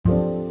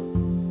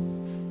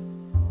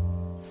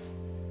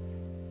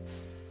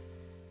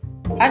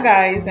Hi,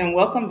 guys, and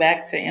welcome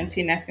back to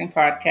Empty Nesting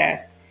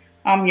Podcast.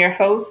 I'm your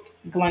host,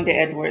 Glenda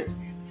Edwards.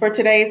 For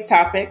today's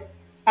topic,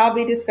 I'll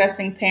be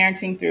discussing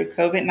parenting through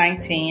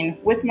COVID-19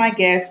 with my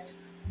guest,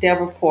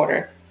 Deborah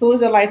Porter, who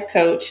is a life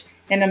coach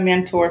and a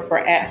mentor for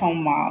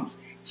at-home moms.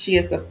 She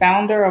is the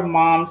founder of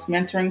Moms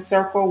Mentoring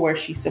Circle, where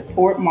she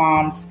supports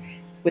moms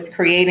with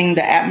creating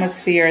the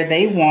atmosphere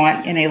they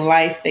want in a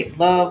life they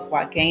love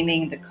while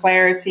gaining the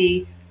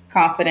clarity,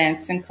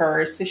 confidence, and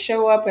courage to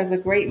show up as a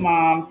great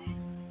mom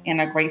and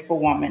a grateful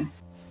woman.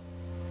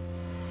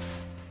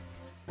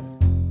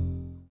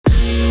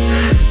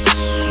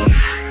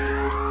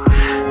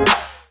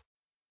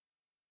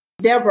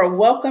 Deborah,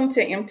 welcome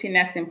to Empty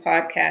Nesting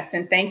Podcast,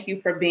 and thank you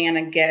for being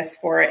a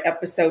guest for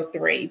episode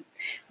 3.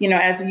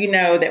 As you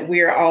know, that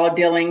we're all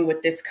dealing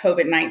with this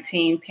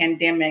COVID-19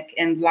 pandemic,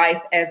 and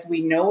life as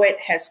we know it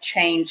has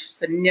changed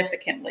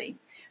significantly.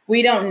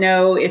 We don't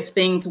know if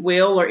things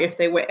will or if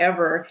they will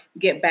ever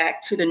get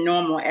back to the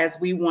normal as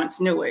we once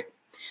knew it.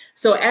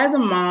 So as a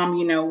mom,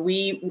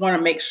 we want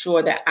to make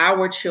sure that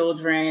our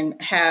children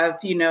have,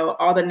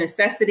 all the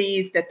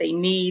necessities that they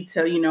need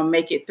to,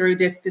 make it through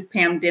this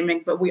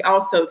pandemic. But we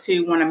also,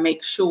 too, want to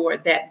make sure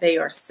that they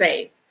are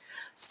safe.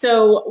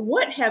 So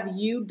what have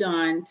you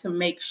done to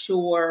make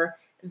sure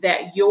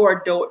that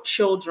your adult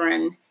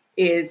children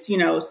is,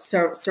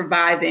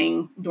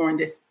 surviving during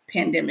this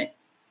pandemic?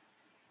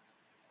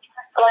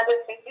 Glenda,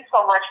 thank you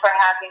so much for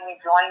having me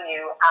join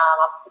you.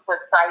 I'm super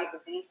excited to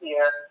be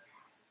here.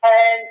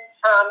 And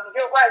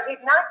you're right, we've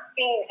not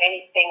seen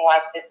anything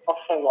like this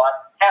before,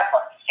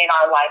 ever, in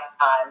our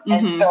lifetime. Mm-hmm.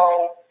 And so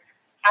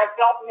I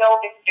don't know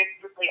if there's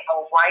really a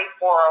right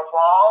or a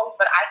wrong,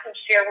 but I can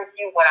share with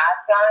you what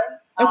I've done.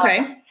 Okay.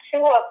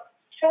 Two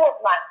of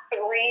my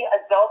 3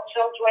 adult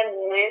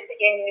children live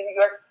in New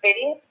York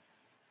City.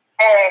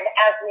 And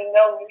as we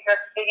know, New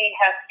York City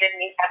has been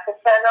the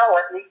epicenter,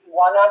 or at least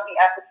one of the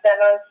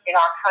epicenters in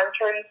our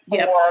country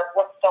for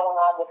what's going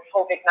on with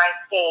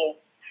COVID-19.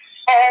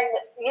 And,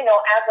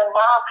 as a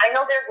mom, I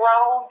know they're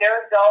grown,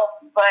 they're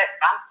adults, but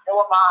I'm still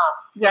a mom.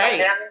 Right.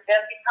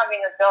 Them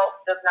becoming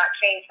adults does not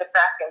change the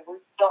fact that we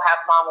still have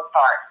mama's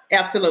heart.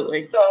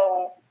 Absolutely.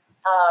 So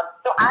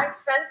I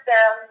sent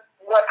them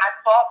what I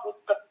thought would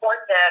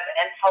support them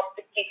and help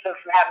to keep them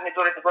from having to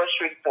go to the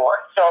grocery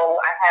store. So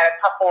I had a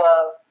couple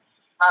of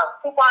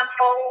coupon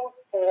codes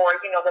for,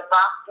 the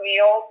box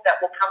meals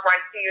that will come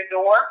right to your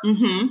door.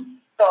 Mm-hmm.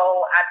 So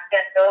I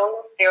sent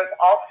those. There's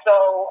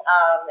also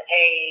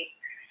a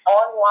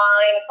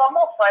online, it's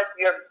almost like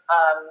your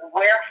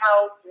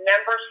warehouse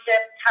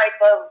membership type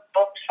of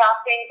book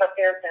shopping, but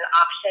there's an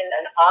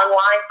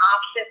online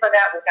option for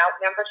that without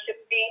membership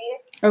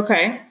fees.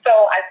 Okay. So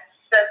I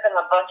sent them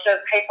a bunch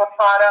of paper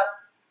products,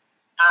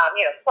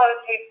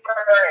 toilet paper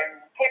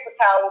and paper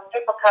towels,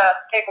 paper cups,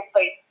 paper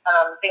plates,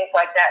 things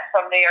like that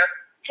from there,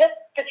 just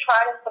to try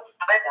to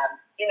supply them,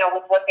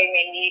 with what they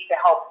may need to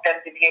help them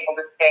to be able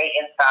to stay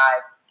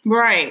inside.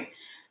 Right.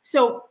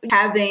 So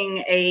having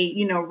a,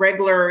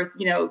 regular,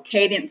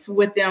 cadence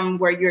with them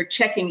where you're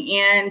checking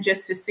in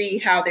just to see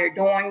how they're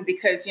doing,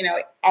 because,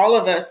 all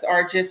of us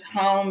are just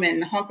home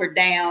and hunkered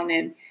down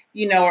and,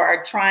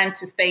 are trying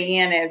to stay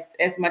in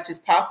as much as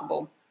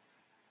possible.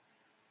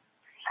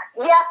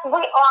 Yes, we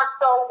are.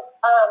 So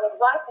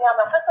right now,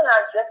 my husband and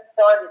I just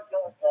started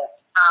doing this.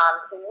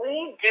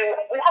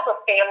 We have a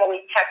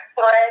family text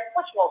thread,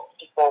 which most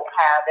people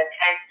have, and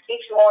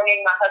each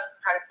morning my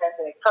husband kind of sends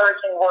an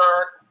encouraging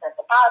word, sends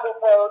a Bible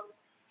quote,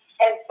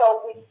 and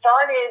so we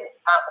started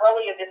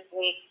earlier this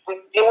week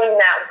with doing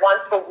that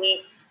once a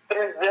week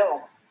through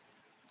Zoom.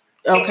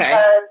 Okay.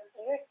 Because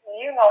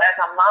as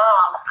a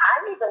mom, I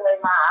need to lay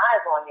my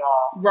eyes on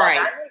y'all. Right.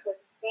 Like, I need to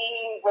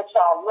see what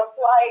y'all look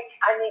like.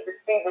 I need to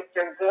see that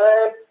you're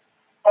good.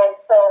 And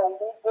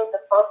so we did the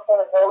first one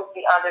of those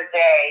the other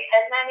day.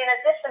 And then in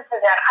addition to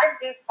that, I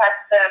do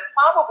text them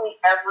probably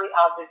every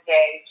other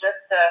day just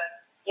to,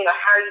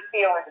 how are you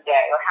feeling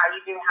today? Or how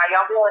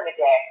y'all doing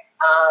today?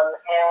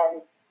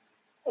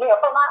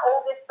 For my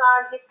oldest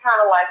son, he's kind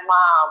of like,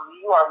 Mom,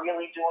 you are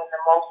really doing the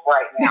most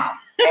right now.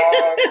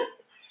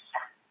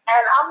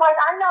 And I'm like,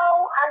 I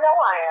know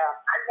I am.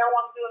 I know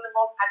I'm doing the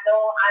most. I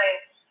know I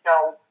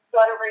am,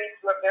 fluttering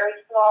to a very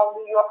small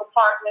New York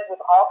apartment with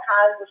all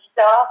kinds of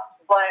stuff.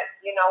 But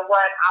you know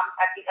what? I'm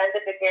at the end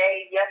of the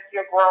day, yes,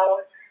 you're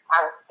grown.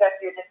 I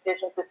respect your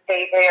decision to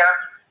stay there.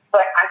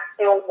 But I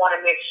still want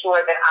to make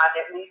sure that I've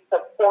at least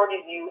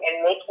supported you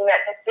in making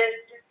that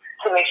decision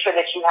to make sure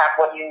that you have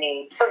what you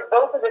need. So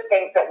those are the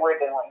things that we're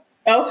doing.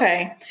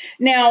 Okay.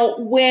 Now,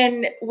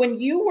 when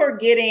you were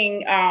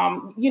getting,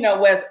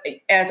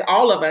 as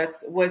all of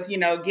us was,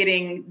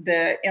 getting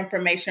the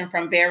information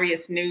from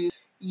various news,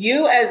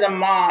 you as a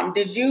mom,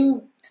 did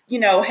you,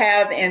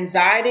 have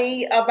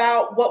anxiety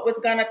about what was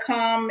going to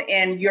come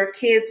and your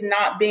kids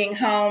not being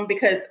home?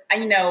 Because,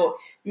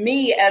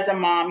 me as a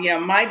mom,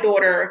 my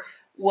daughter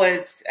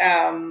was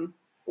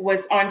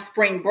on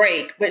spring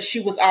break, but she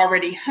was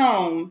already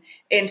home.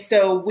 And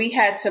so we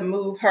had to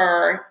move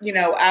her,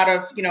 out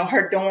of,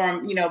 her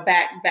dorm,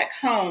 back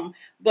home.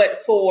 But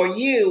for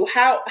you,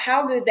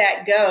 how did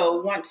that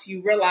go once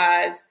you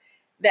realized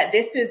that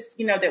this is,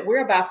 that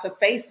we're about to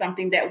face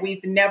something that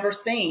we've never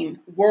seen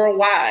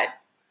worldwide.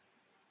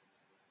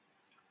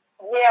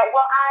 Yeah,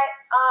 well, I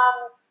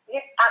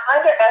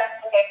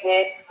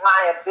underestimated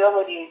my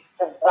ability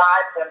to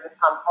drive them to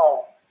come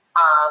home.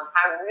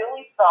 I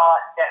really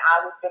thought that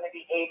I was going to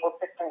be able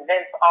to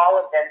convince all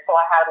of them. So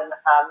I had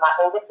my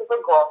oldest is a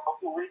girl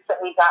who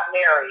recently got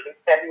married. In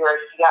February,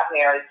 she got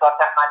married. So I've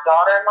got my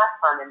daughter and my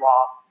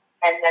son-in-law,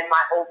 and then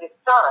my oldest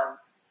son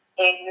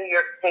in New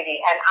York City.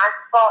 And I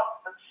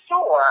thought for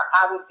sure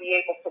I would be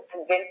able to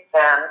convince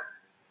them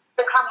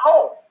to come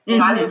home.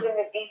 Mm-hmm. I live in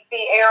the D.C.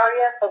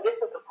 area, so this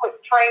is a quick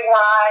train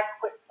ride,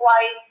 quick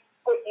flight,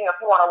 quick, if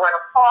you want to rent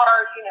a car,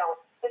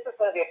 this is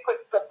going to be a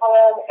quick trip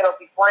home. It'll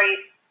be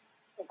great.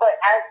 But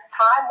as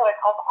time went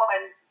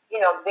on,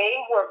 they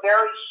were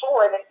very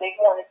sure that they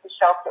wanted to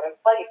shelter in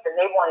place and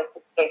they wanted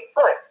to stay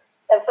put.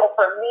 And so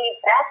for me,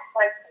 that's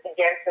when I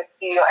began to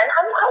feel, and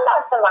I'm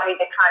not somebody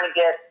that kind of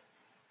gets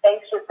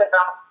anxious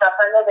about stuff.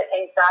 I know that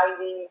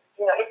anxiety,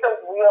 it's a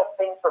real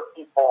thing for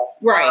people.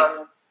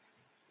 Right.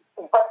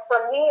 But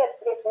for me,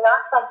 it's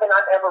not something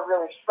I've ever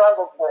really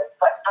struggled with.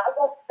 But I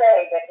will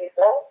say that in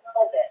those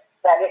moments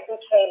that it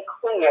became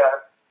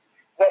clear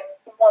that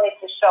he wanted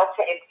to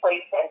shelter in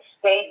place and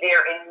stay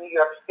there in New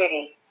York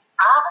City,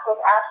 I was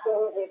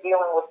absolutely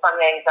dealing with some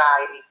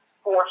anxiety,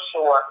 for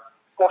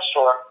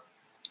sure.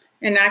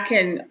 And I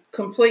can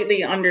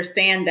completely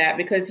understand that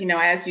because,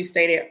 as you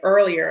stated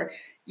earlier,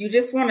 you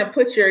just want to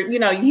put your,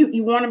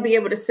 you want to be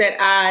able to set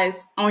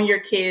eyes on your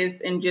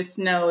kids and just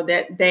know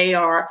that they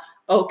are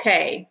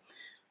okay.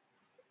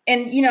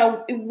 And,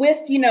 with,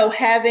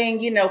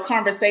 having,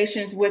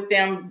 conversations with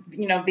them,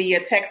 via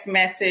text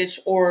message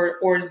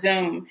or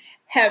Zoom,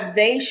 have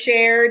they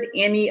shared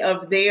any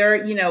of their,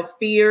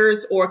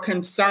 fears or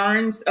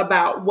concerns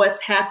about what's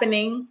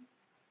happening?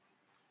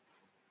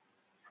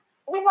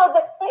 The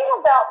thing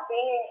about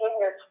being in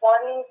your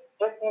 20s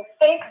is you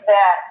think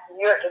that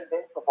you're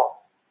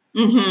invincible.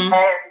 Mm-hmm. And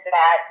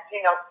that,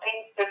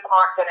 things just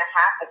aren't going to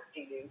happen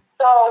to you.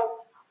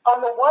 So on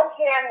the one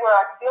hand, where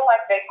I feel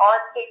like they are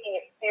taking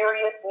it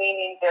serious,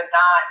 meaning they're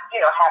not,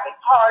 having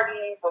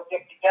parties or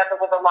get together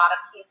with a lot of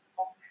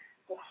people,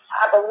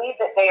 I believe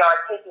that they are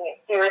taking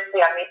it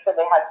seriously. I made sure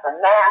they had some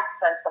masks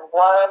and some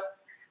gloves.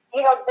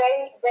 They are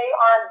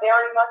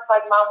very much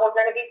like, Mom, we're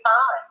going to be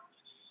fine.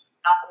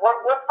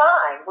 We're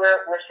fine.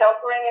 We're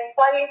sheltering in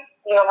place.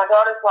 My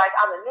daughter's like,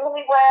 I'm a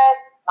newlywed.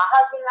 My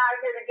husband and I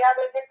are here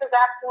together. This is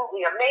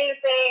absolutely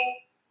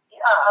amazing.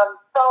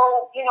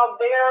 So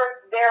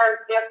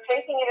they're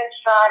taking it in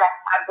stride.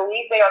 I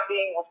believe they are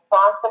being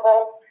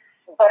responsible,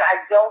 but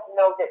I don't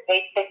know that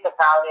they think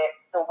about it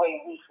the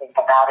way we think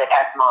about it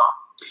as moms.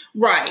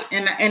 Right.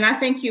 And I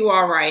think you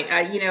are right.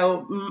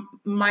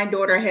 My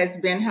daughter has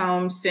been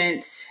home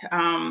since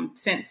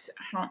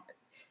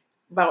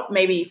about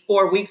maybe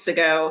 4 weeks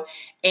ago.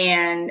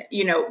 And,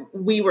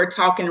 we were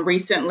talking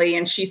recently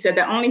and she said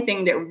the only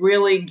thing that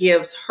really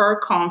gives her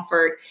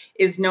comfort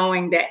is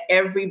knowing that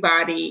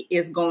everybody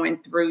is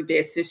going through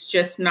this. It's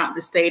just not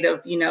the state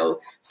of,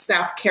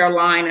 South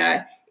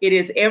Carolina. It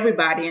is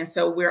everybody. And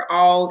so we're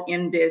all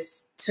in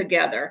this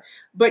together.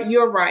 But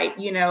you're right.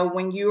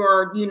 When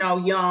you're,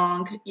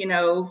 young,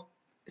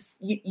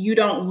 you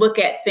don't look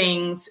at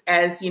things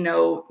as,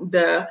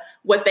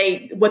 what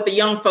the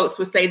young folks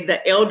would say,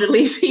 the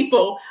elderly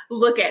people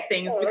look at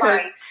things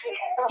because,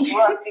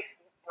 right.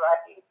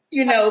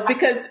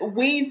 Because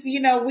we've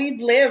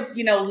lived,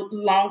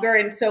 longer.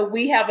 And so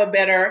we have a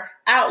better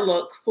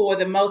outlook for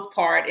the most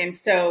part. And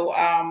so,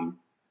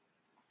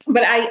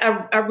 but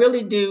I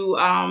really do,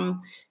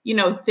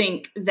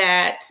 think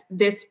that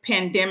this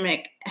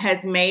pandemic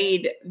has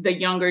made the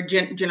younger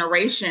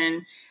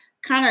generation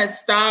kind of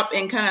stop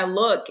and kind of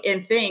look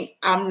and think,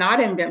 I'm not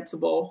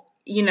invincible.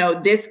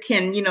 This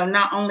can,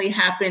 not only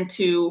happen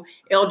to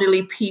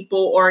elderly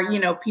people or,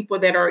 people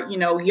that are,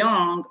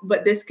 young,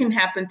 but this can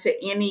happen to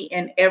any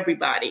and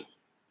everybody.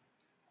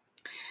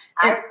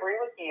 I agree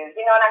with you. And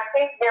I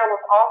think there was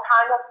all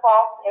kinds of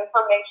false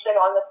information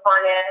on the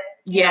front end.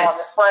 Yes. On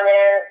the front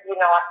end,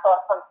 I saw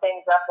some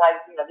things up like,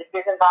 this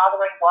isn't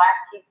bothering Black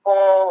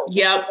people.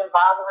 Yep. This isn't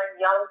bothering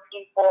young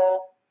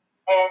people.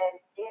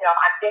 And,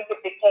 I think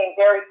it became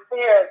very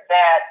clear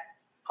that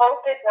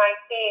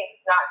COVID-19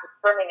 is not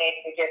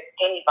discriminating against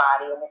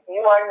anybody. And if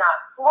you are not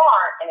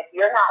smart and if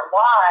you're not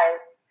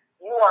wise,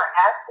 you are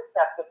as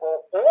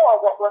susceptible, or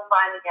what we're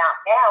finding out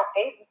now,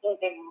 maybe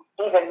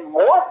even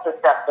more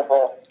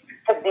susceptible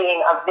to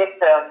being a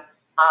victim,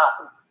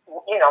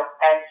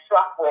 and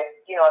struck with,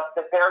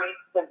 the very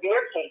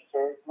severe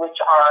cases, which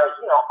are,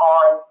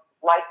 on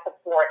life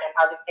support and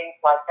other things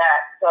like that.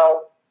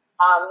 So,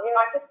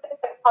 I just think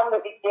that from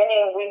the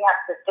beginning, we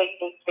have to take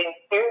these things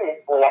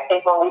seriously. I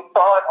think when we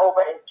saw it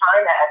over in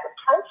China as a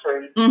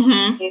country,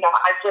 mm-hmm.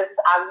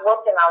 I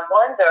look and I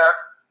wonder,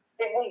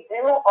 did we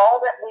do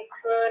all that we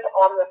could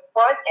on the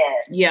front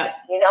end? Yeah.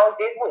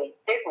 Did we?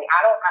 I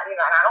don't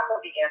know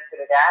the answer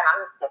to that.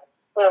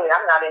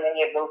 I'm not in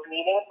any of those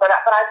meetings, but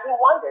I do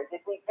wonder,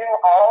 did we do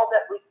all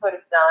that we could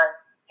have done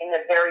in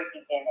the very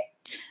beginning?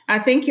 I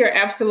think you're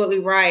absolutely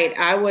right.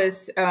 I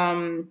was,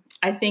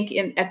 I think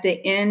at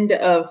the end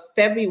of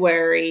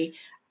February,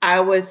 I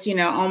was,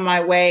 on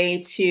my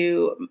way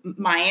to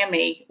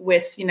Miami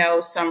with,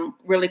 some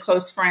really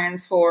close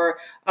friends for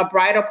a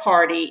bridal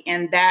party.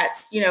 And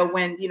that's,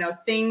 when,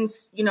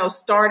 things,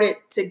 started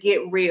to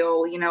get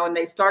real, and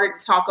they started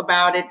to talk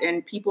about it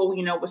and people,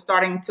 were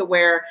starting to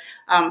wear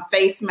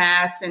face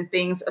masks and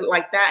things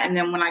like that. And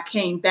then when I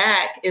came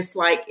back, it's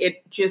like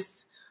it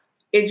just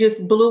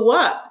blew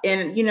up.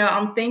 And,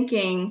 I'm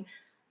thinking,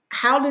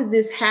 how did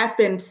this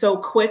happen so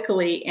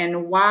quickly?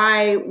 And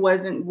why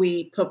wasn't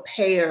we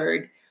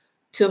prepared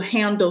to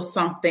handle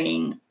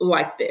something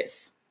like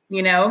this?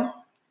 Exactly.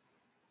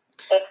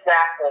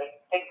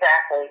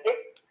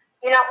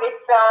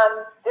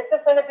 This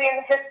is going to be in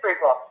the history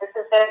book. This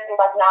is going to be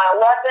like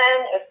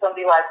 9/11. It's going to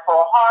be like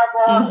Pearl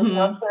Harbor. Mm-hmm.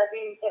 It's going to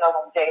be,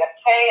 when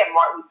JFK and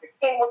Martin Luther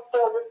King was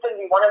still. This is going to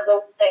be one of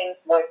those things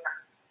where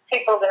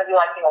people are going to be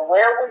like,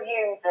 where were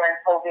you during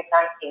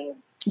COVID-19?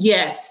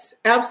 Yes,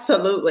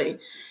 absolutely.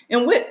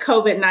 And with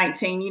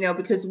COVID-19,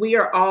 because we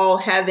are all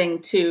having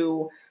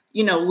to,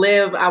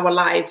 live our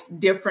lives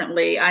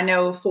differently. I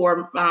know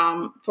for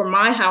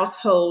my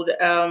household,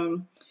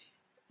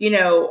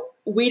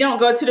 we don't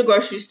go to the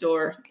grocery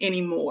store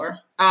anymore.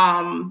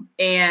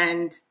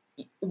 And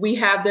we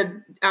have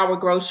our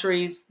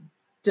groceries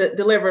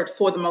delivered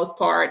for the most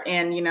part.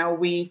 And,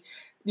 we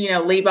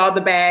leave all the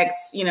bags,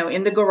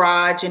 in the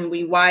garage, and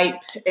we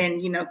wipe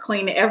and,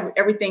 clean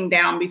everything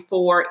down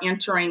before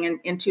entering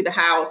into the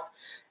house.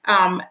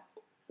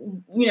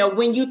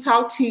 When you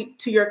talk to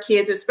your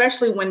kids,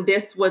 especially when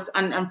this was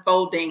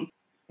unfolding,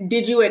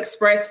 did you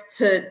express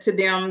to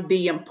them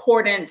the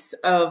importance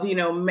of,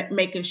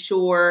 making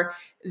sure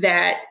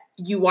that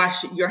you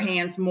wash your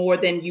hands more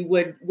than you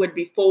would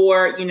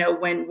before?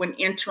 When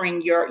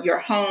entering your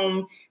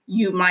home,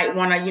 you might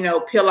want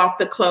to, peel off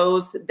the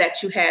clothes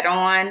that you had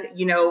on,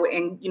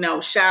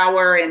 and,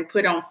 shower and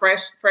put on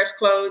fresh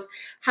clothes.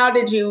 How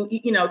did you,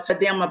 tell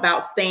them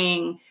about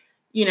staying,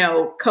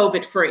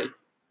 COVID free?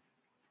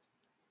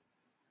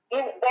 They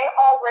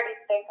already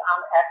think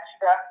I'm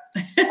extra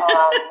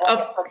when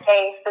it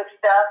pertains to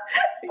stuff.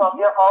 So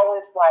they're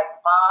always like,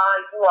 "Mom,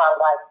 you are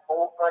like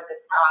over the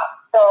top."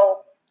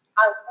 So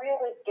I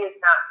really did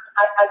not.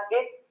 I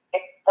did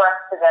express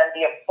to them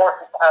the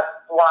importance of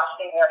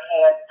washing your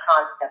hands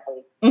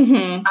constantly.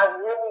 Mm-hmm. I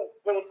really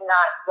did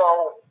not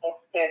go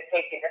into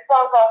taking your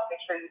clothes off,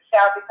 make sure you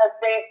shower, because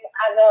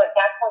I know at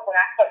that point when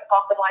I kept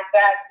talking like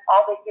that,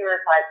 all they hear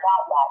is like,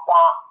 wah, wah,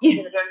 wah.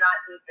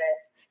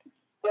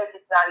 They're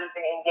just not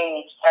even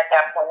engaged at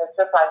that point. It's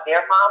just like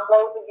their mom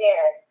goes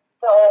again.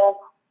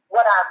 So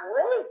what I've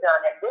really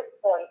done at this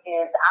point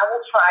is I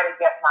will try to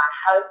get my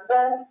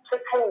husband to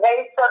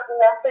convey certain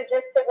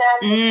messages to them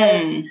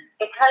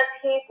because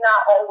he's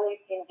not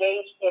always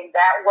engaged in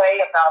that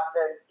way about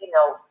the,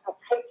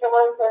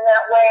 particulars in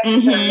that way.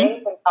 He's an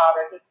amazing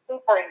father. He's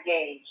super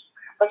engaged.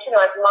 But,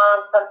 as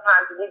moms,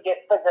 sometimes we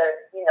get to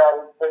the,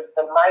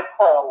 the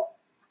micro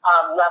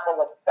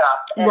level of stuff.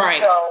 And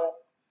right. So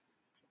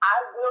I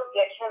will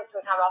get him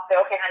to come out and say,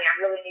 "Okay, honey, I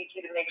really need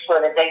you to make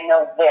sure that they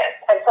know this."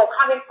 And so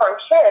coming from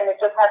him, it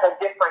just has a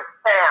different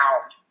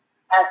sound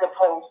as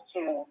opposed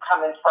to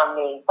coming from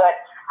me. But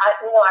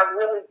I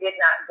really did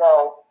not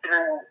go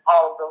through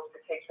all of those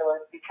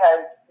particulars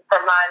because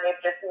for mine, it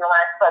just,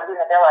 last time,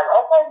 they're like,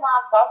 "Okay,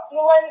 Mom, talk to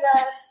you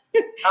later."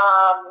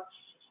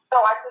 So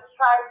I just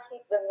try to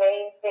keep the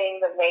main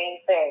thing,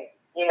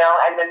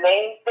 and the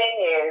main thing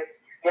is,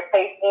 your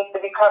face needs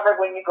to be covered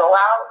when you go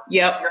out.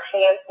 Yep. Your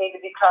hands need to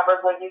be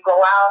covered when you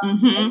go out.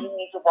 Mm-hmm. And you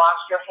need to wash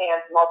your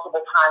hands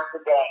multiple times a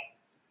day.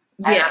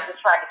 And yes. I'm just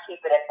trying to keep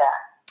it at that.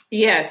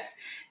 Yes.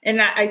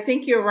 And I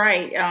think you're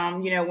right.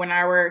 When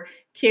our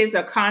kids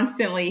are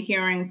constantly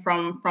hearing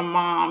from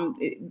mom,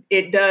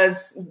 it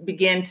does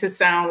begin to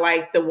sound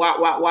like the what,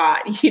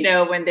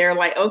 when they're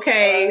like,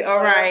 okay,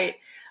 all right.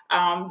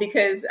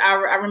 Because I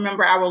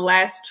remember our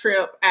last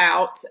trip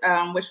out,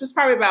 which was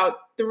probably about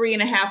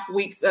 3.5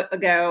 weeks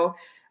ago.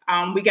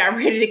 We got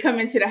ready to come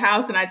into the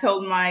house, and I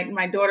told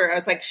my daughter, I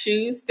was like,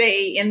 "Shoes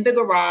stay in the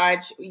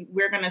garage.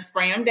 We're going to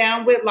spray them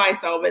down with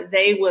Lysol, but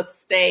they will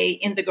stay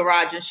in the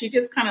garage." And she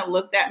just kind of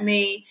looked at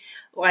me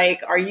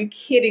like, "Are you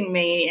kidding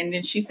me?" And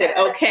then she said,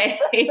 "Okay."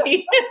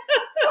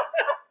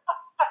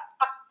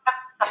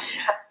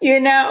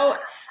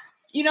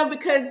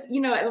 Because,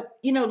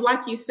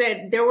 like you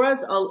said, there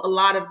was a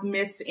lot of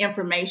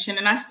misinformation.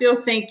 And I still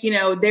think,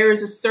 there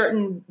is a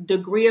certain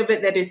degree of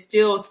it that is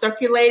still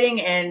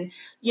circulating. And,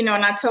 and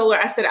I told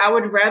her, I said, I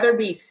would rather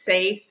be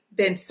safe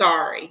than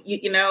sorry,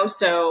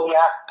 So,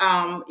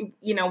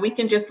 yeah. We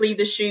can just leave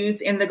the shoes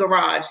in the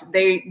garage.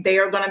 They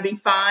are going to be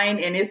fine.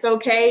 And it's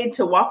okay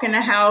to walk in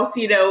the house,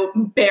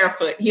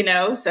 barefoot,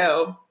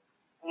 so.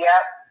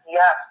 Yep.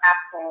 Yeah,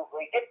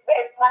 absolutely.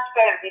 It's much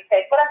better to be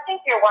safe. But I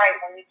think you're right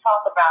when you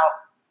talk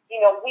about,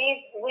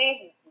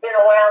 we've been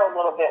around a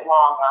little bit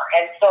longer,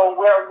 and so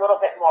we're a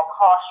little bit more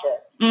cautious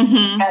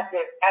as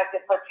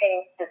it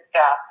pertains to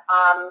stuff.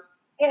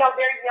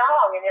 They're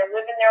young and they're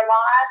living their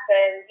lives,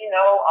 and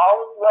all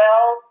is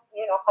well.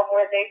 from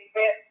where they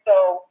sit.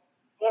 So,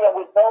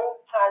 with those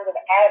kinds of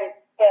added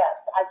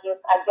steps, I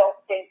don't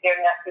think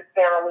they're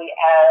necessarily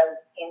as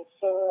in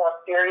tune or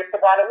serious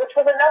about it, which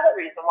was another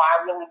reason why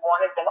I really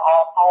wanted them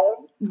all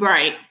home.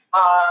 Right.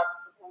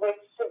 Which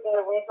should be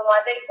a reason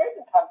why they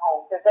didn't come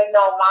home, because they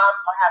know mom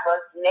will have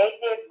us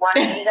naked,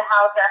 running in the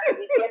house after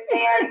we get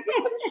there, and get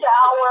to the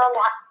shower.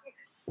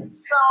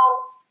 So,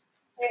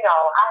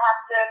 I have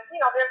to,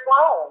 they're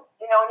grown,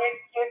 and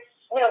it's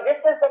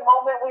this is the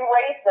moment we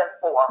raised them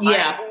for. Right?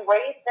 Yeah. We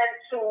raised them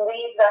to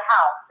leave the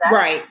house. That's,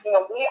 right. We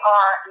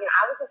are,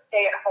 I was a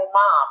stay-at-home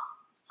mom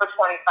for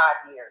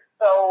 25 years.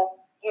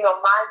 So,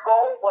 my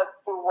goal was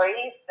to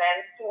raise them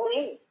to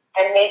leave.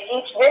 And they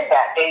each did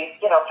that. They,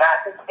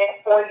 got to finish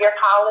 4-year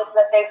college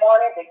that they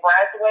wanted. They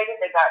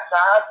graduated, they got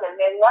jobs, and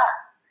they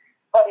left.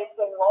 But it's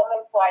in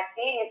moments like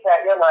these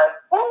that you're like,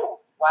 ooh,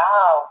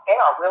 wow, they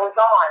are really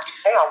gone.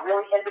 They are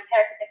really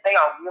independent. They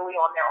are really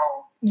on their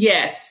own.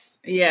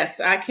 Yes,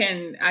 I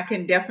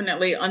can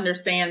definitely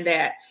understand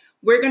that.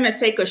 We're going to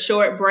take a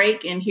short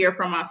break and hear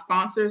from our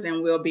sponsors,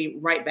 and we'll be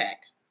right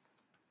back.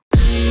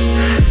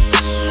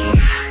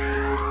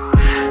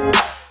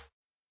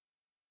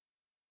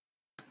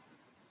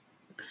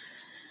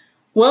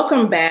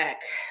 Welcome back.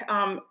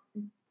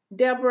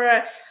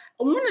 Deborah,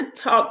 I want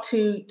to talk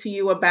to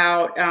you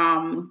about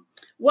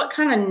what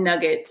kind of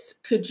nuggets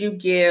could you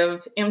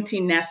give empty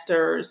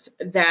nesters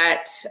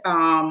that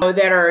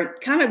are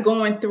kind of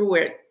going through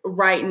it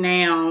right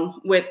now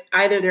with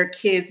either their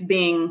kids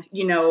being,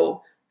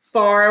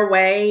 far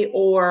away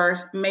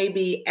or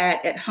maybe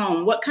at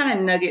home? What kind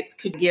of nuggets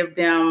could give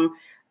them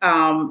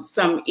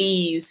some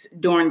ease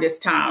during this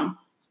time?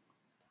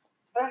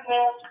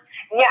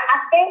 Mm-hmm. Yeah, I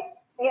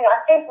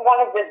think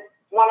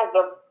one of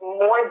the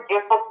more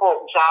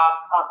difficult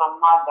jobs of a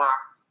mother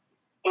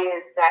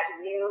is that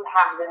you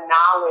have the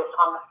knowledge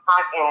on the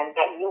front end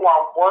that you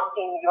are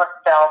working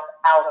yourself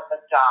out of a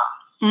job.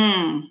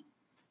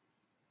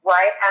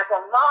 Right? As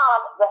a mom,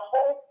 the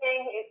whole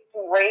thing is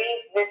to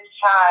raise this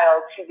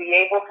child to be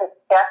able to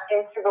step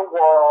into the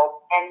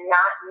world and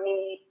not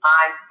need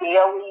my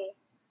daily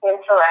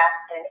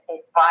interaction,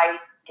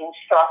 advice,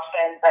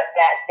 instruction, but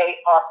that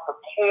they are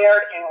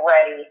prepared and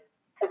ready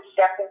to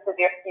step into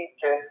their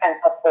futures and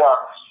to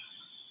flourish.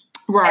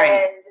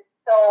 Right.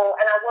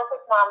 And I work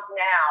with moms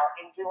now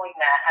in doing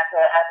that as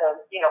a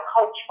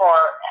coach for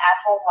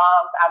at-home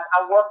moms.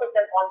 I work with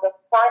them on the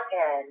front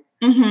end,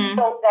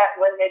 so that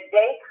when the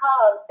day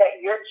comes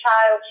that your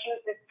child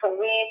chooses to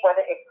leave,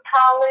 whether it's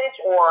college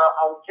or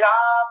a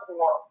job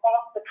or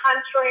across the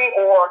country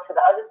or to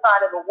the other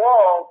side of the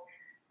world,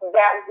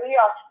 that we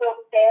are still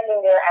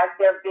standing there as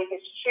their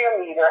biggest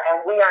cheerleader,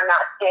 and we are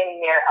not standing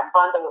there a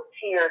bundle of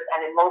tears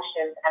and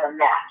emotions and a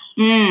mess.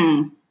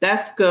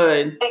 That's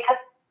good.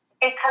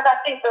 Because I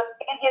think the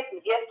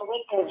biggest gift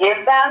we can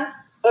give them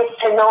is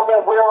to know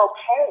that we're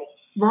okay.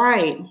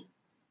 Right.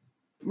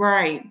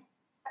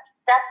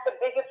 That's the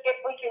biggest gift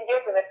we can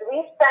give them. If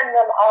we send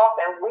them off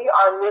and we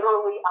are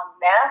literally a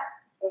mess,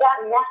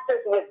 that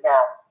messes with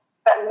them.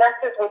 That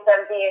messes with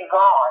them being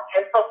gone.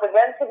 And so for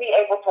them to be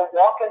able to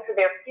walk into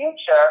their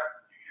future,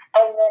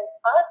 and then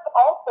us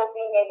also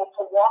being able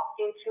to walk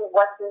into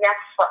what's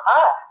next for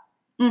us.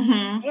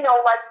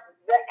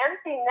 The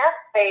empty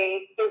nest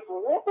phase is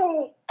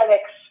really an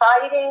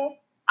exciting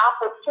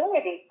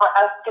opportunity for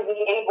us to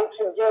be able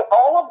to do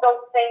all of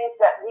those things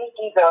that we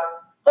either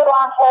put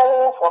on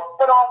hold or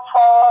put on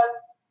pause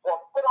or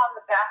put on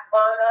the back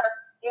burner.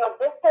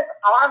 This is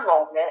our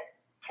moment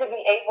to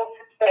be able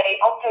to say,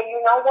 okay,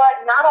 you know what?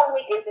 Not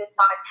only is it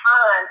my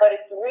time, but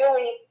it's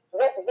really,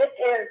 this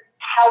is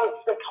how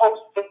it's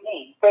supposed to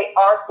be. They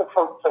are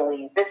supposed to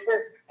leave. This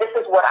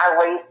is what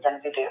I raised them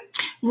to do.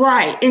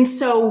 Right. And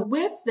so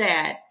with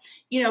that,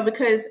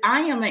 because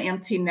I am an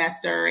empty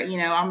nester,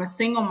 I'm a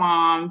single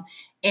mom,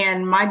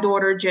 and my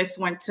daughter just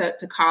went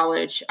to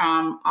college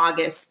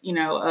August,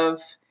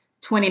 of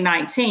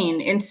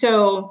 2019. And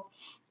so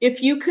if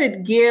you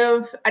could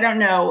give, I don't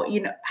know,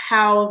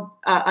 how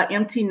an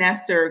empty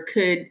nester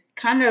could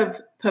kind of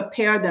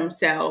prepare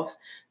themselves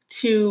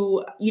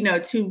to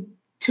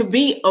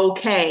be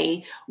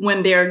okay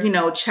when their,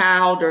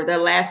 child or their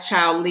last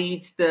child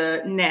leaves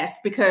the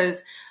nest,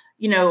 because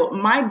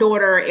my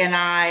daughter and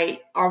I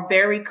are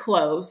very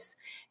close,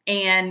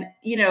 and,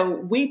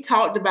 we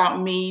talked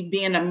about me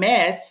being a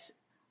mess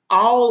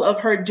all of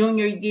her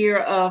junior year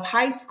of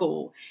high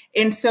school.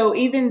 And so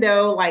even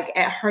though like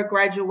at her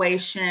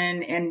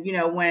graduation and,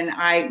 when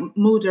I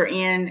moved her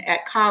in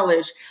at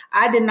college,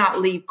 I did not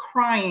leave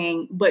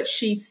crying, but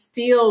she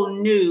still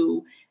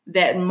knew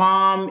that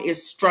mom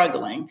is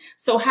struggling.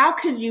 So how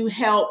could you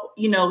help,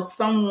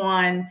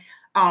 someone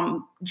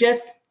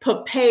just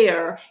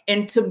prepare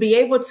and to be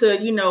able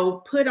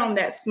to, put on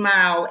that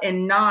smile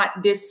and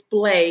not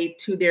display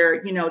to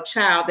their,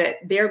 child that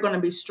they're going to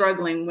be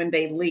struggling when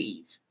they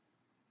leave?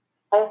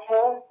 I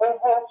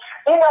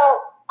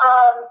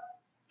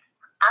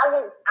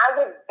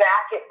would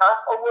back it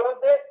up a little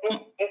bit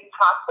if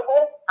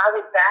possible. I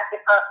would back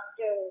it up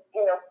to,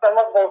 some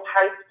of those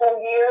high school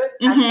years.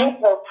 I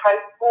think those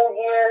high school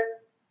years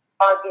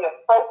are the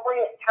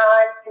appropriate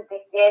time to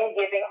begin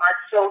giving our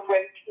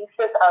children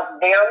pieces of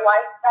their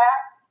life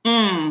back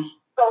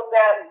so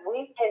that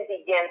we can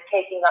begin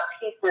taking up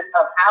pieces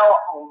of our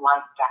own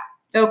life back.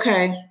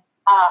 Okay.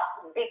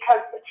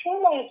 Because the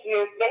teenage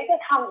years, they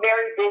become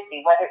very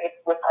busy, whether it's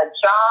with a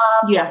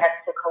job,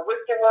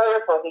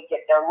 extracurriculars, or they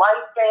get their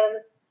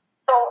license.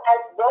 So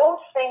as those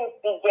things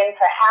begin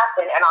to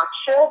happen and our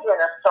children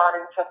are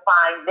starting to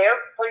find their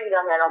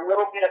freedom and a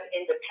little bit of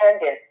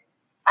independence,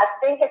 I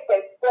think it's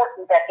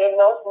important that in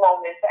those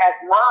moments as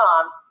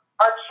moms,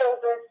 our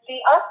children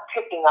see us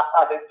picking up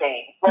other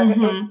things, whether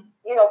it's,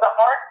 the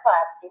art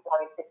class you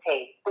wanted to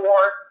take,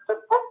 or the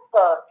book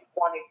club you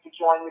wanted to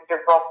join with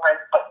your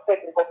girlfriends but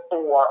didn't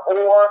before,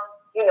 or,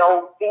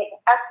 the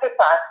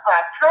exercise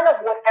class, kind of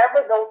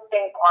whatever those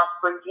things are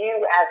for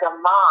you as a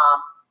mom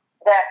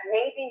that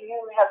maybe you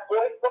have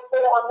voiced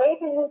before or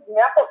maybe you've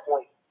never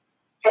voiced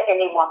to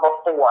anyone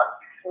before.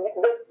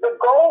 The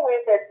goal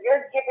is that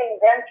you're giving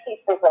them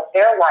pieces of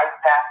their life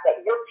back,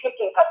 that you're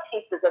picking up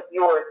pieces of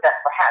yours that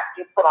perhaps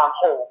you put on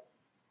hold.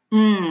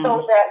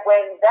 So that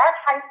when that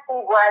high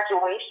school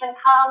graduation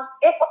comes,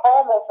 it's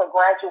almost a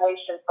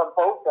graduation for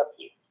both of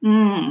you.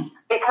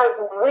 Because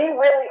we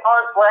really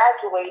are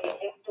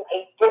graduating into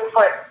a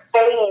different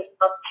phase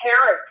of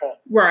parenting.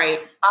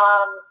 Right.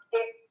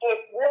 It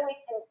really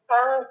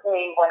concerns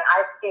me when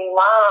I see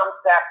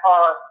moms that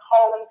are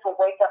calling to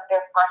wake up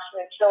their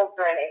freshman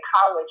children in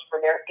college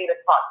for their 8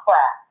 o'clock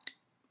class.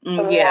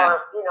 Or,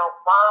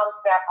 moms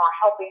that are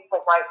helping to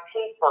write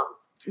papers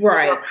for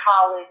their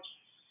college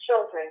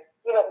children.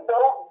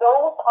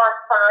 Those are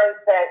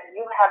signs that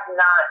you have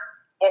not,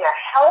 in a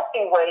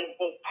healthy way,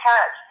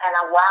 detached and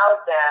allowed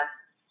them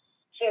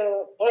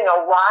to,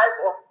 rise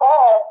or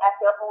fall at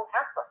their own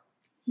effort.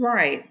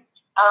 Right.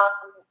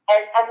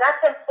 And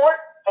that's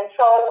important. And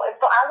so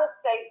I would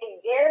say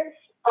begin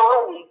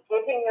early,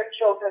 giving your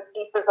children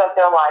pieces of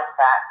their life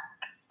back.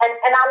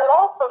 And I would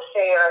also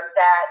share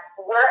that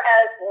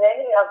whereas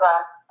many of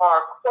us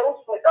are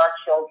close with our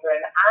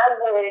children, I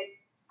would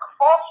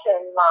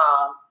caution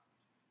moms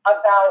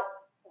about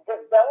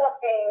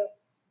developing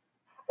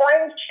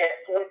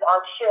friendships with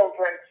our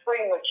children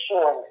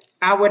prematurely.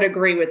 I would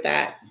agree with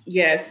that.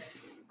 Yes.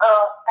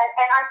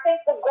 And I think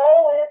the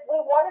goal is we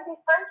want to be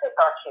friends with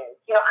our kids.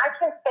 I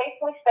can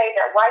safely say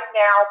that right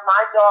now,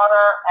 my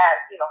daughter at,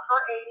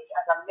 her age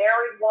as a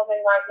married woman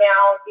right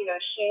now,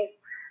 she's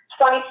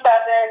 27,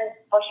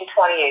 or she's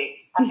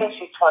 28. I think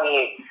she's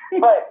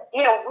 28. But,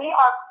 we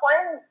are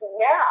friends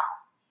now.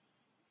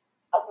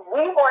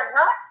 We were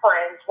not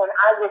friends when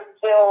I was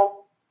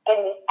still in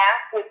the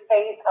active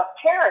phase of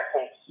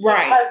parenting.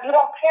 Right. Because you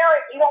don't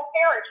parent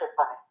your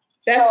friends.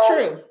 That's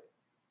true.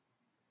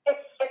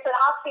 It's an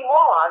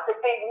oxymoron to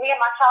think me and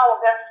my child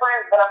are best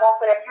friends, but I'm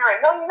also their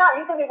parent. No, you're not.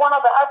 You can be one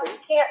or the other. You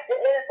can't.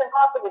 It's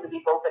impossible to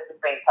be both at the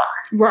same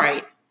time.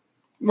 Right.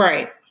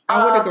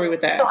 I would agree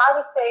with that. So I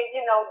would say,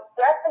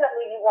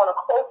 definitely you want a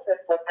closeness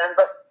with them,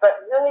 but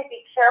really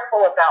be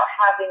careful about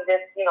having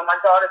this. My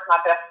daughter's my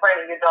best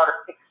friend, and your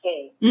daughter's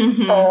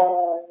 16.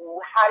 So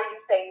how do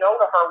you say no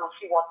to her when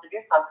she wants to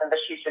do something,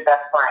 but she's your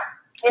best friend?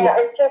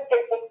 It's just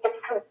it's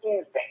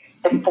confusing.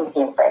 It's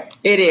confusing.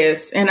 It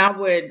is, and I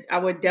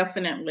would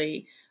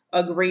definitely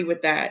agree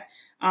with that.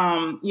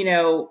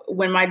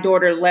 When my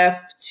daughter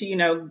left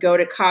to go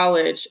to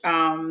college,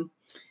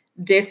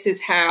 this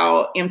is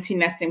how Empty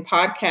Nesting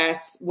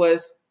Podcast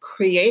was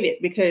created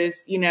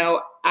because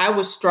I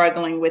was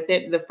struggling with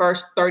it. The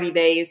first 30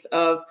 days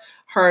of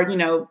her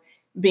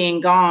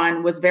being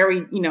gone was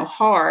very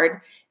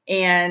hard,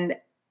 and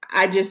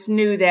I just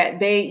knew that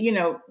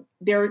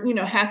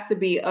there has to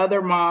be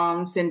other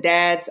moms and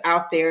dads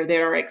out there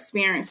that are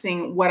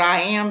experiencing what I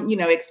am,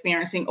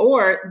 experiencing,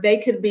 or they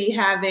could be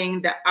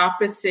having the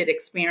opposite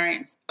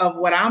experience of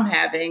what I'm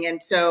having.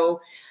 And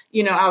so,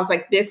 I was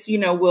like, this,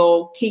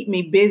 will keep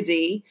me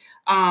busy.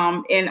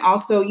 And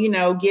also,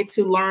 get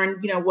to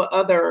learn, what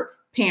other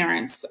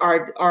parents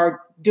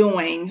are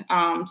doing.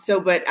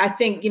 But I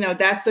think,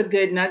 that's a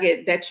good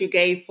nugget that you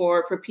gave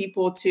for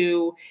people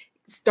to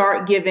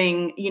start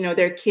giving,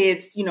 their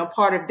kids,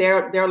 part of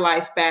their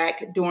life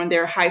back during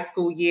their high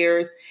school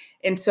years.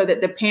 And so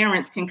that the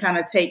parents can kind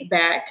of take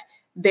back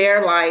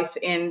their life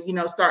and,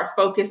 start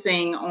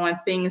focusing on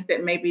things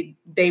that maybe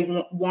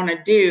they want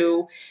to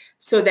do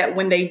so that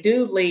when they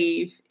do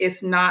leave,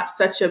 it's not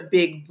such a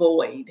big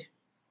void.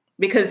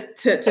 Because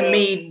to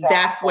me,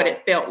 that's what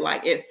it felt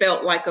like. It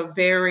felt like a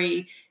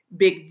very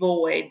big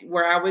void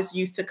where I was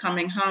used to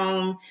coming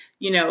home,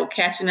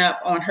 catching up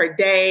on her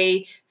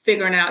day,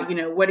 figuring out,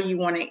 what do you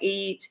want to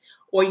eat,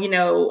 or,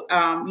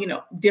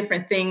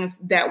 different things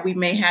that we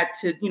may have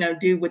to,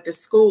 do with the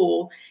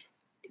school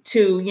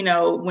to,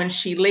 when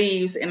she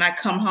leaves and I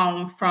come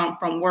home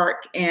from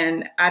work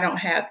and I don't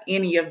have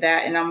any of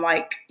that. And I'm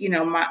like,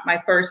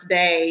 my first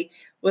day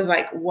was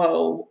like,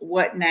 whoa,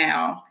 what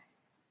now?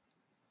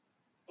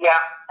 Yeah,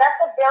 that's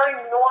a very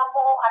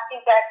normal, I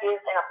think that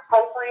is an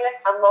appropriate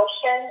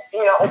emotion,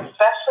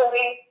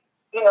 especially,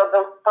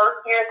 those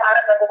first years. I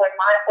remember when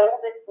my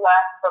oldest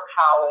left for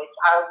college,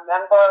 I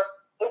remember,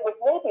 it was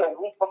maybe a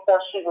week before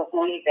she was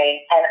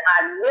leaving, and I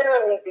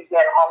literally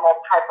began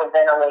almost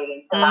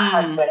hyperventilating to my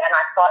husband, and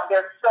I thought,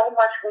 there's so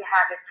much we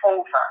haven't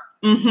told her.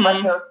 But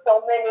there's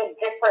so many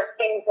different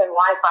things in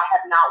life I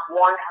have not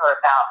warned her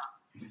about.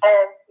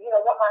 And,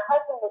 what my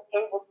husband was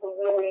able to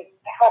really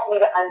help me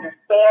to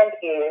understand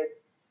is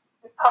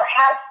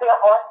perhaps there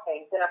are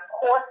things, and of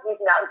course we've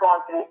not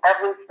gone through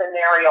every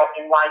scenario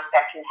in life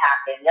that can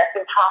happen. That's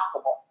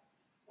impossible.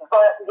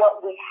 But what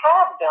we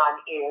have done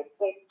is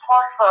we've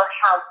taught her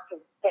how to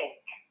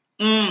think.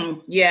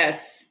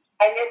 Yes.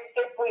 And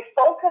if we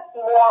focus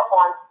more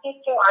on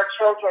teaching our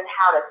children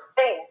how to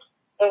think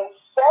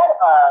instead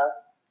of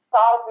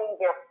solving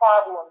their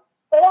problems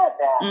for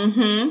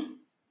them,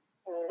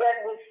 then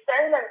we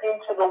send them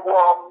into the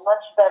world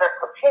much better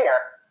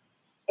prepared.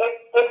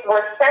 If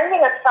we're sending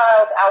a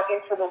child out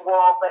into the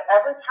world, but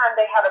every time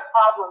they had a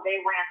problem,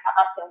 they ran to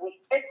us and we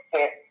fixed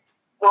it,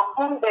 well,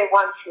 who do they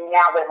run to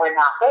now that we're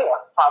not there?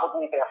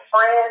 Probably their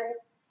friends,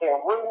 their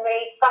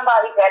roommate,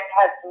 somebody that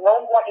has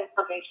no more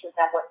information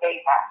than what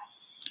they have.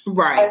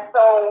 Right. And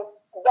so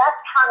that's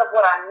kind of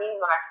what I mean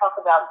when I talk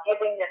about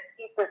giving them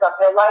pieces of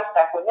their life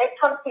back. When they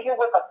come to you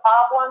with a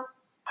problem,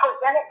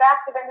 present it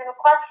back to them in a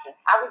question.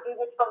 I would do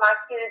this for my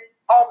kids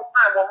all the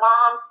time. Well,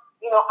 Mom,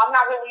 I'm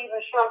not really even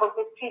sure what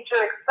this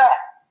teacher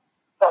expects.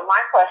 So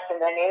my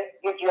question then is,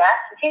 did you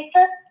ask the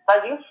teacher?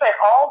 Like, you spent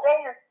all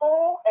day in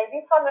school and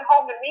you coming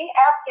home to me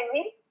asking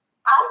me?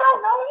 I don't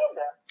know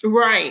either.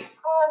 Right.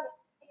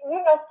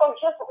 So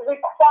just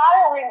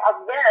requiring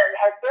of them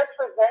as they're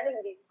presenting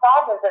these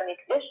problems and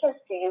these issues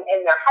to you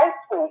in their high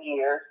school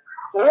years,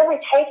 really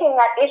taking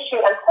that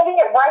issue and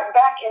putting it right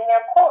back in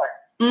their court.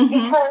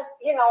 Because,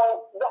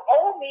 the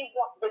old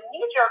the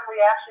knee-jerk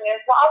reaction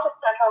is, well, I'll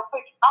send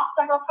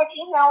her a quick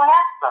email and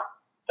ask her.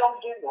 Don't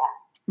do that.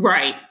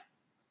 Right.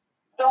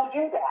 Don't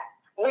do that.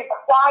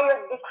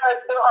 Required, because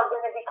there are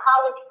going to be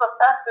college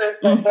professors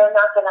that they're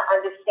not going to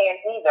understand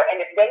either.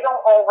 And if they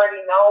don't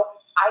already know,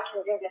 I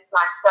can do this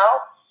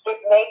myself, it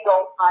may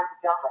go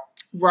undone.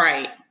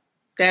 Right.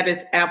 That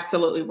is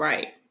absolutely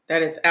right.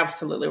 That is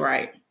absolutely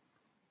right.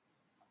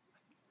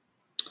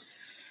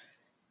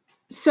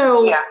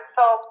 So, yeah.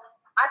 So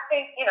I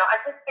think, I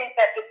just think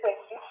that it's a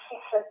huge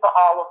teaching for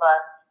all of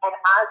us. And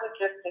I would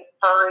just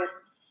encourage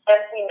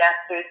empty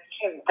nesters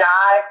to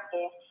dive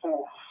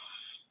into,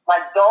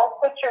 like, don't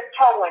put your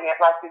toe in it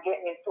like you're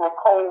getting into a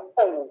cold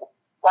pool.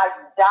 Like,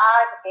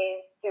 dive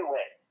into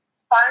it.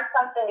 Find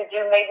something to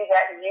do maybe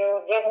that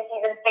you didn't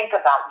even think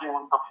about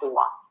doing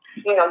before.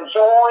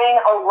 Join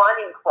a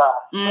running club,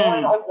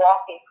 join a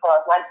walking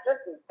club. Like,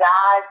 just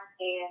dive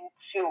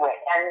into it.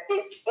 And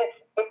it's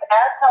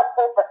as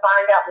helpful to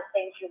find out the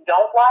things you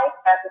don't like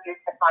as it is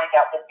to find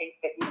out the things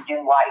that you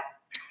do like.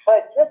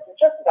 But just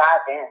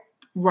dive in.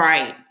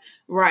 Right,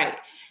 right.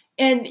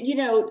 And,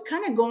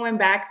 kind of going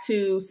back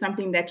to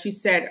something that you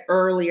said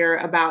earlier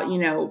about,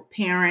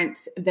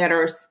 parents that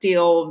are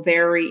still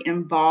very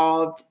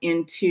involved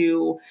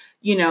into,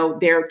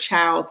 their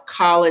child's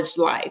college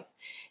life.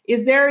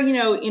 Is there,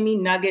 any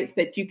nuggets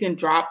that you can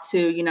drop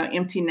to,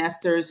 empty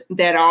nesters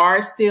that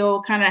are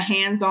still kind of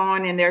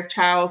hands-on in their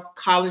child's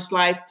college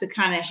life to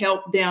kind of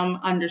help them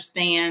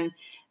understand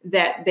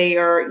that they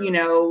are,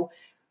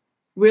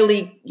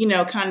 really,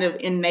 kind of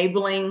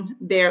enabling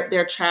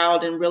their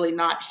child and really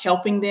not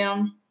helping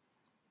them?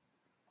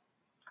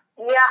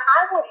 Yeah,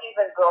 I would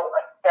even go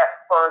a step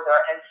further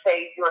and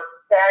say you're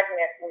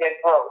stagnant in their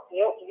growth.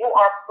 You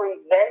are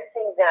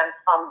preventing them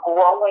from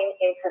growing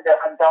into the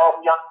young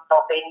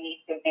adult they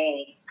need to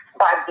be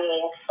by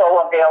being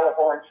so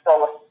available and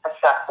so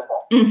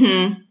accessible.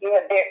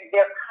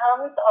 There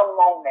comes a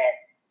moment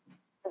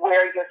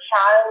where your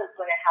child is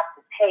going to have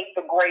to take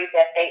the grade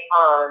that they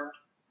earned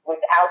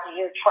without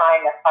you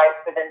trying to fight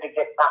for them to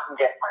get something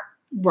different.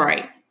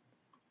 Right.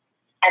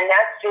 And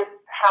that's just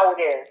how it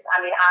is.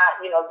 I mean,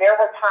 there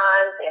were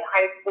times in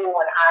high school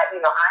when I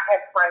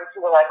had friends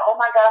who were like, oh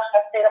my gosh,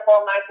 I stayed up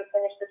all night to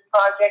finish this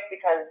project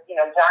because,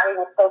 Johnny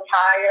was so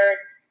tired.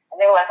 And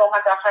they were like, oh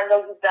my gosh, I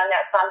know you've done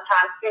that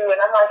sometimes too. And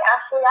I'm like,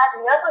 actually, I've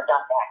never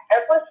done that.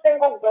 Every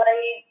single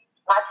grade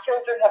my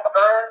children have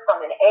earned, from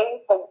an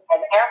A to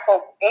an F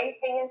or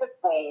anything in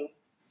between,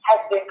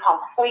 has been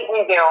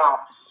completely their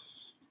own.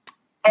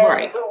 And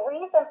right. The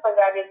reason for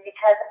that is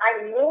because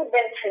I need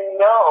them to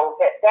know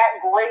that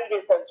grade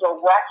is a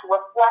direct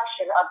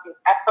reflection of the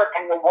effort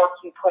and the work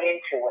you put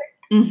into it.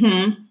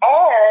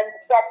 And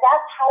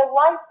that's how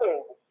life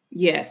is.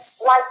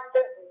 Yes. Like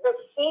the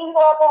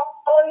C-level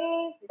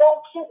employees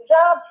don't keep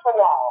jobs for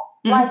long.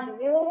 Like,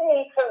 you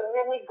need to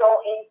really go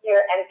in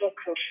here and be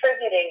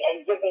contributing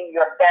and giving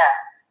your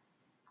best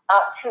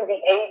to be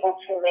able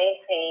to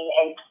maintain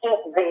and keep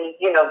the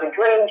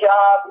dream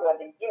job or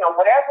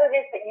whatever it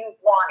is that you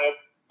wanted.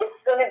 It's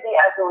going to be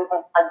as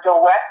a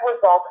direct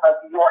result of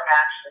your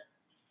actions.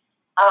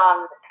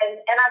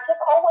 And I just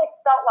always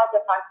felt like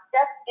if I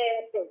stepped in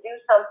to do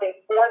something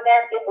for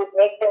them, it would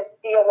make them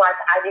feel like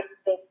I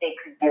didn't think they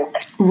could do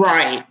it.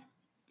 Right.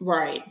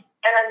 Right.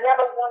 And I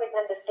never wanted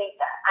them to think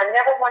that. I I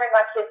never wanted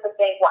my kids to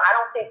think, well, I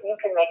don't think you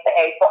can make the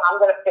A, so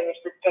I'm going to finish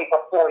this paper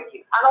for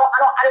you. I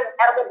didn't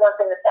ever want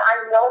them to say,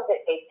 I know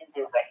that they can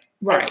do it.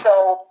 Right. And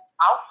so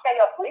I'll stay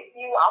up with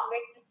you. I'll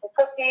make you some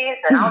cookies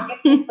and I'll get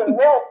you some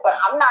milk, but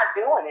I'm not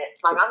doing it.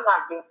 Like, I'm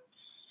not doing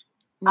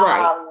it.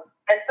 Right.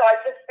 And so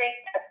I just think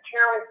as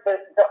parents,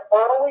 the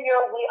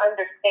earlier we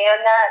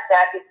understand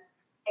that is,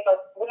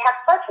 we have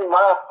such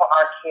love for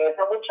our kids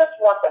and we just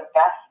want the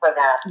best for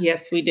them.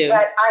 Yes, we do.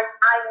 But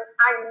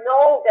I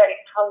know that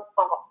it comes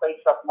from a place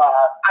of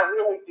love. I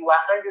really do. I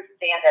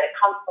understand that it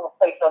comes from a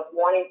place of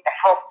wanting to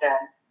help them.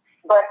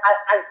 But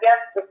I guess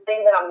the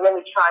thing that I'm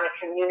really trying to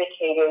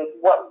communicate is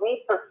what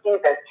we perceive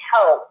as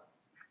help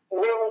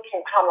really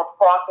can come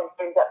across and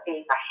end up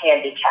being a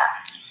handicap.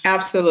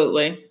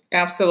 Absolutely.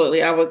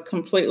 Absolutely. I would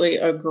completely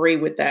agree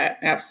with that.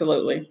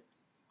 Absolutely.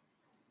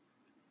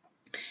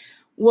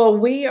 Well,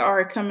 we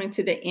are coming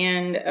to the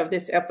end of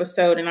this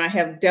episode, and I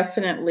have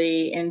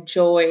definitely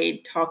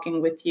enjoyed talking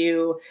with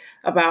you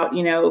about,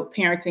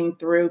 parenting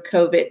through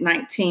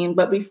COVID-19.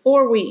 But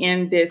before we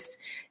end this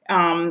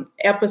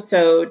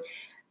episode,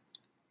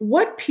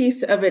 what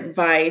piece of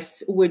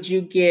advice would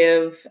you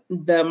give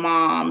the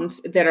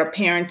moms that are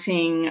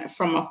parenting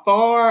from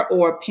afar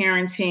or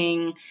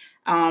parenting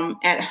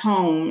at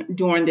home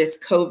during this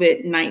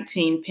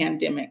COVID-19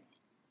 pandemic?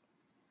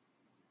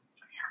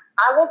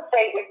 I would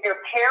say if you're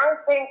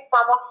parenting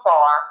from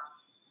afar,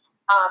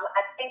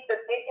 I think the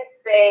biggest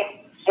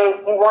thing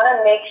is you want to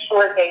make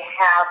sure they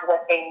have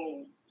what they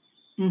need.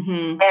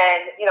 Mm-hmm.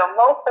 And,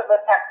 most of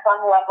us have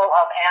some level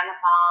of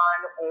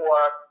Amazon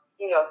or,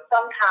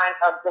 some kind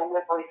of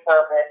delivery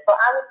service. So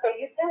I would say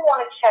you do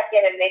want to check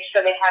in and make sure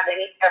they have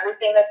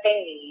everything that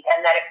they need, and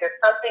that if there's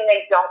something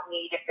they don't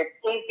need, if it's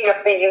easier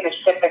for you to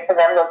ship it to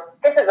them. Look,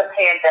 this is a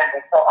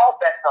pandemic, so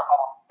all bets are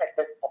off at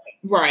this point.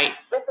 Right.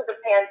 This is a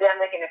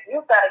pandemic, and if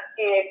you've got a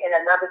kid in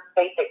another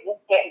state that you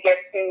can't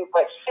get to,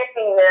 but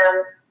shipping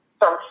them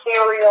some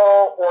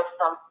cereal or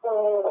some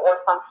food or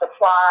some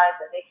supplies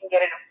and they can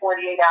get it in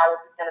 48 hours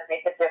is going to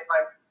make a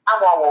difference,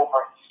 I'm all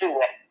over it. Do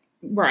it.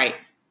 Right.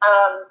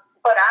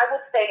 But I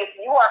would say if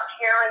you are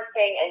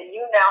parenting and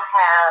you now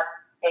have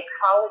a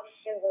college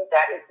student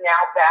that is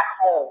now back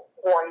home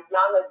or a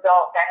young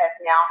adult that has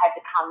now had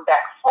to come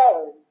back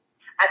home,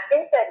 I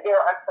think that there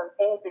are some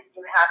things that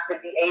you have to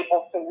be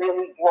able to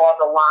really draw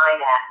the line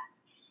at.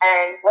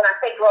 And when I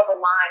say draw the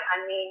line,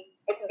 I mean,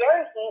 it's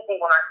very easy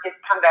when our kids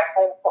come back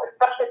home,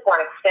 especially for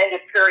an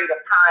extended period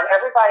of time.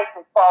 Everybody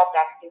can fall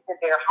back into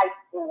their high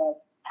school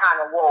kind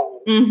of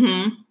role.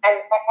 Mm-hmm.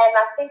 And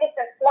I think it's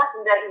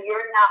important that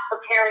you're not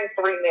preparing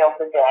 3 meals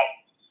a day.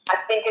 I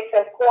think it's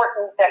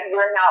important that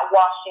you're not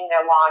washing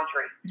their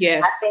laundry.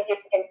 Yes. I think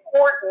it's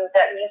important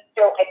that you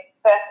still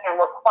expect and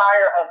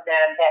require of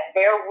them that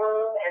their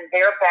room and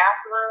their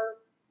bathroom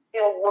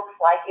still looks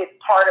like it's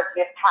part of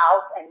this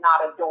house and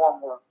not a dorm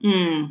room.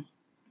 Mm.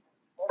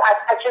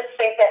 I just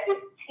think that it's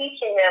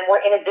teaching them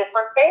we're in a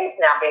different phase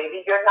now,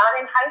 baby. You're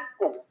not in high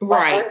school.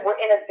 Right. We're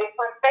in a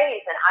different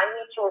phase, and I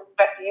need to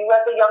respect you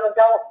as a young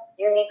adult.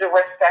 You need to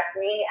respect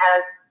me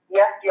as,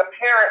 yes, your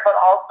parent, but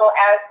also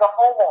as the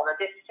homeowner.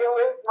 This still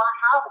is my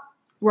house.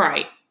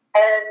 Right.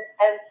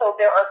 And so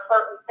there are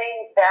certain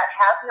things that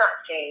have not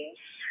changed.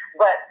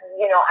 But,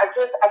 I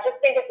just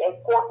think it's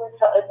important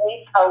to at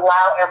least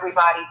allow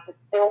everybody to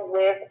still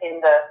live in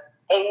the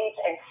age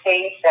and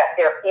stage that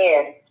they're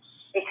in,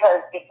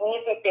 because the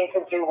easy thing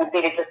to do would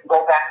be to just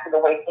go back to the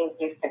way things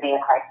used to be in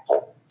high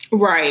school.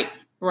 Right.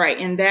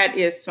 And that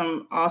is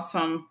some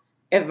awesome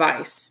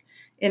advice.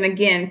 And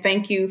again,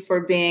 thank you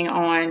for being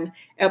on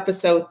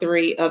episode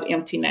 3 of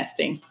Empty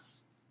Nesting.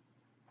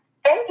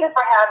 Thank you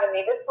for having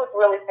me. This was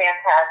really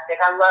fantastic.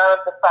 I love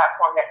the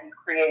platform that you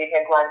created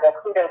here, Glenda.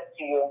 Kudos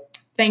to you.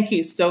 Thank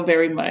you so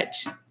very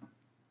much.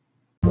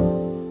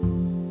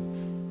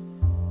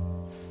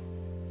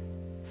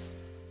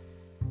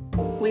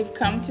 We've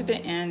come to the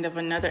end of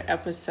another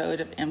episode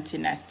of Empty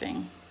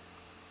Nesting.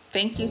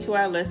 Thank you to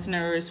our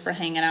listeners for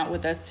hanging out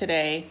with us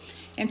today,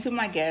 and to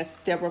my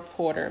guest, Deborah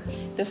Porter,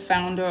 the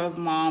founder of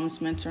Mom's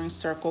Mentoring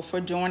Circle, for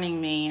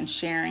joining me and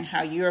sharing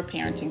how you're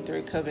parenting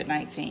through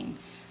COVID-19.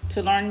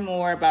 To learn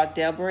more about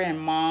Deborah and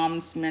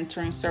Mom's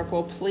Mentoring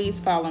Circle, please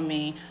follow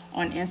me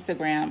on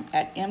Instagram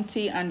at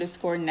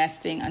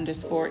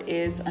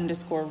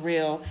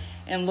empty_nesting_is_real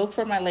and look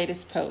for my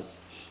latest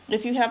posts.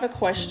 If you have a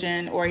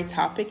question or a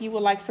topic you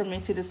would like for me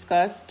to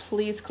discuss,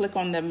 please click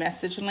on the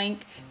message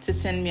link to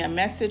send me a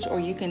message, or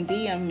you can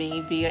DM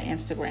me via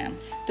Instagram.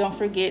 Don't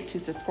forget to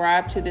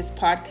subscribe to this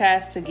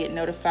podcast to get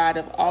notified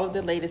of all of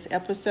the latest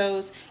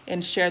episodes,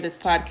 and share this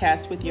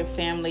podcast with your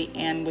family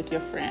and with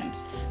your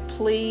friends.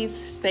 Please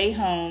stay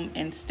home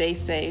and stay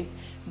safe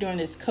during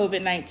this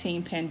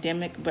COVID-19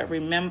 pandemic, but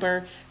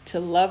remember to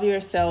love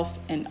yourself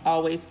and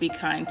always be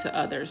kind to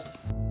others.